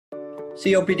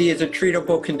COPD is a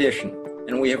treatable condition,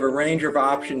 and we have a range of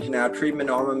options in our treatment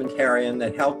armamentarium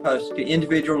that help us to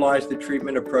individualize the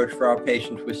treatment approach for our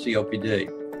patients with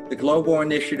COPD. The Global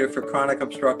Initiative for Chronic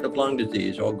Obstructive Lung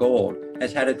Disease, or GOLD,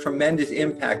 has had a tremendous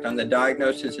impact on the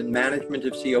diagnosis and management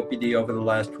of COPD over the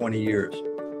last 20 years.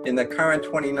 In the current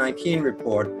 2019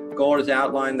 report, GOLD has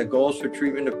outlined the goals for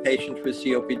treatment of patients with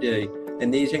COPD,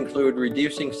 and these include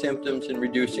reducing symptoms and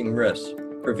reducing risks,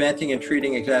 preventing and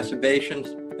treating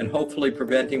exacerbations, and hopefully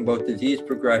preventing both disease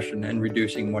progression and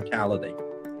reducing mortality.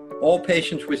 All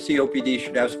patients with COPD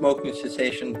should have smoking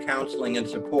cessation counseling and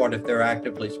support if they're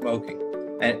actively smoking,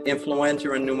 and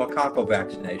influenza and pneumococcal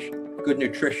vaccination, good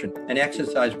nutrition, and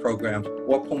exercise programs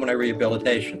or pulmonary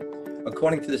rehabilitation.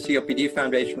 According to the COPD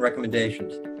Foundation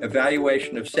recommendations,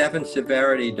 evaluation of 7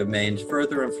 severity domains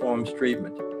further informs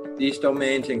treatment. These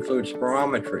domains include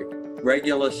spirometry,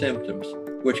 regular symptoms,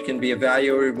 which can be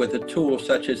evaluated with a tool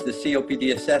such as the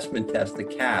COPD assessment test, the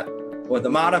CAT, or the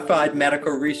Modified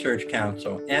Medical Research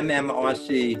Council,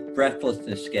 MMRC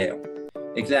breathlessness scale,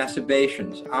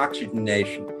 exacerbations,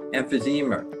 oxygenation,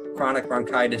 emphysema, chronic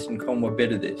bronchitis, and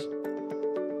comorbidities.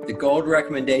 The GOLD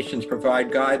recommendations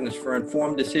provide guidance for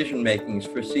informed decision-makings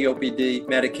for COPD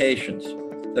medications.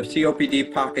 The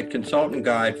COPD Pocket Consultant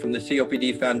Guide from the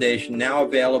COPD Foundation, now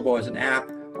available as an app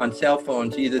on cell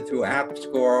phones either through App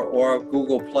Store or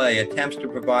Google Play, attempts to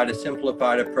provide a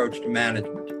simplified approach to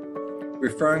management.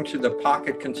 Referring to the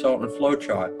Pocket Consultant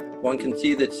flowchart, one can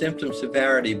see that symptom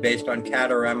severity based on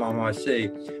CAT or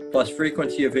MMRC plus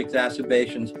frequency of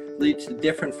exacerbations leads to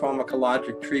different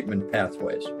pharmacologic treatment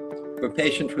pathways. For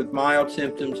patients with mild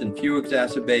symptoms and few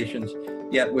exacerbations,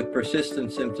 yet with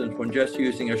persistent symptoms when just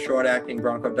using a short-acting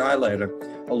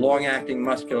bronchodilator, a long-acting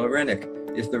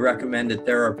muscarinic is the recommended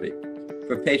therapy.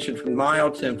 For patients with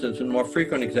mild symptoms and more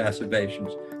frequent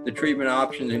exacerbations, the treatment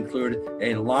options include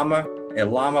a LAMA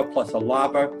plus a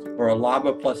LABA, or a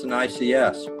LABA plus an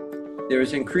ICS. There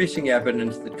is increasing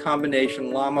evidence that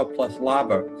combination LAMA plus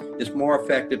LABA is more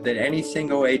effective than any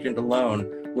single agent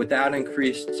alone without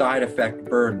increased side effect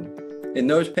burden. In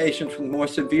those patients with more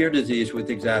severe disease with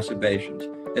exacerbations,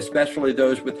 especially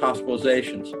those with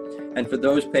hospitalizations, and for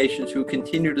those patients who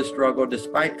continue to struggle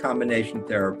despite combination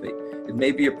therapy, it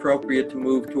may be appropriate to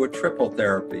move to a triple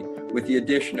therapy with the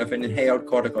addition of an inhaled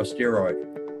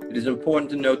corticosteroid. It is important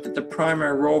to note that the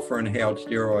primary role for inhaled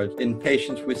steroids in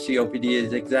patients with COPD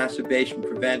is exacerbation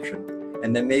prevention,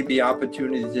 and there may be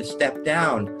opportunities to step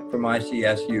down from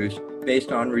ICS use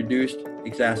based on reduced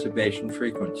exacerbation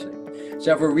frequency.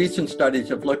 Several recent studies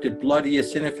have looked at blood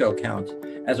eosinophil counts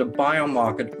as a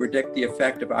biomarker to predict the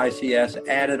effect of ICS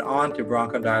added on to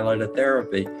bronchodilator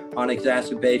therapy on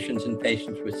exacerbations in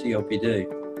patients with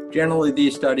COPD. Generally,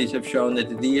 these studies have shown that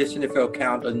the eosinophil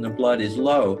count in the blood is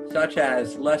low, such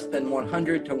as less than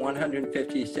 100 to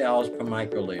 150 cells per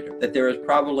microliter, that there is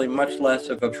probably much less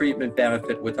of a treatment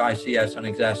benefit with ICS on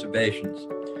exacerbations.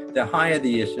 The higher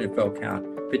the eosinophil count,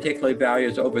 particularly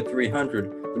values over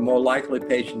 300, the more likely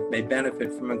patients may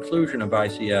benefit from inclusion of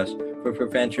ICS for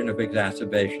prevention of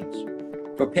exacerbations.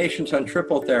 For patients on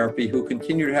triple therapy who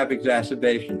continue to have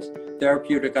exacerbations,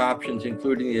 therapeutic options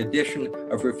including the addition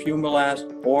of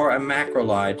roflumilast or a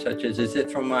macrolide such as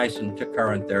azithromycin to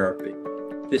current therapy.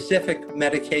 Specific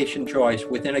medication choice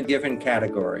within a given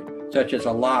category, such as a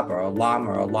LABA, a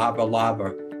LAMA, a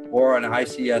LABA-LABA, or an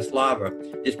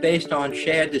ICS-LABA, is based on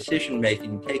shared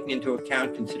decision-making, taking into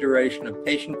account consideration of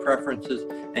patient preferences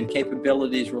and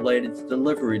capabilities related to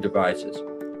delivery devices,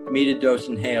 metered-dose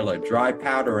inhaler, dry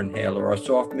powder inhaler, or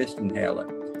soft mist inhaler,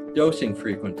 dosing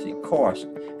frequency, cost,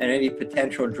 and any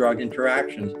potential drug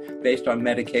interactions based on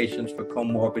medications for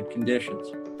comorbid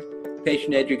conditions.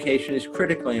 Patient education is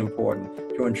critically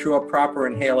important to ensure proper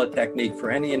inhaler technique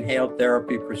for any inhaled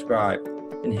therapy prescribed.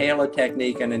 Inhaler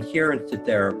technique and adherence to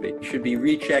therapy should be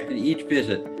rechecked at each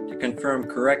visit to confirm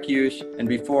correct use and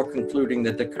before concluding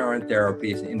that the current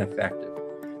therapy is ineffective.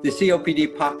 The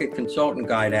COPD Pocket Consultant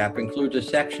Guide app includes a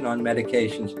section on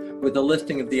medications with a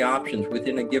listing of the options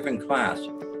within a given class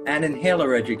and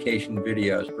inhaler education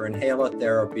videos for inhaler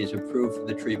therapies approved for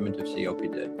the treatment of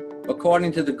COPD.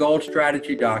 According to the GOLD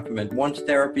strategy document, once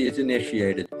therapy is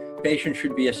initiated, patients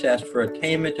should be assessed for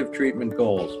attainment of treatment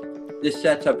goals. This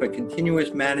sets up a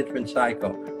continuous management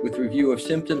cycle with review of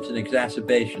symptoms and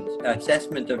exacerbations,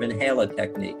 assessment of inhaler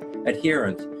technique,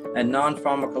 adherence, and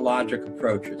non-pharmacologic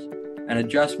approaches, and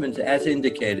adjustments as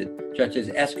indicated, such as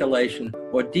escalation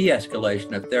or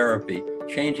de-escalation of therapy,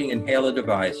 changing inhaler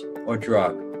device or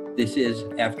drug. This is,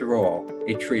 after all,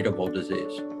 a treatable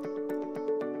disease.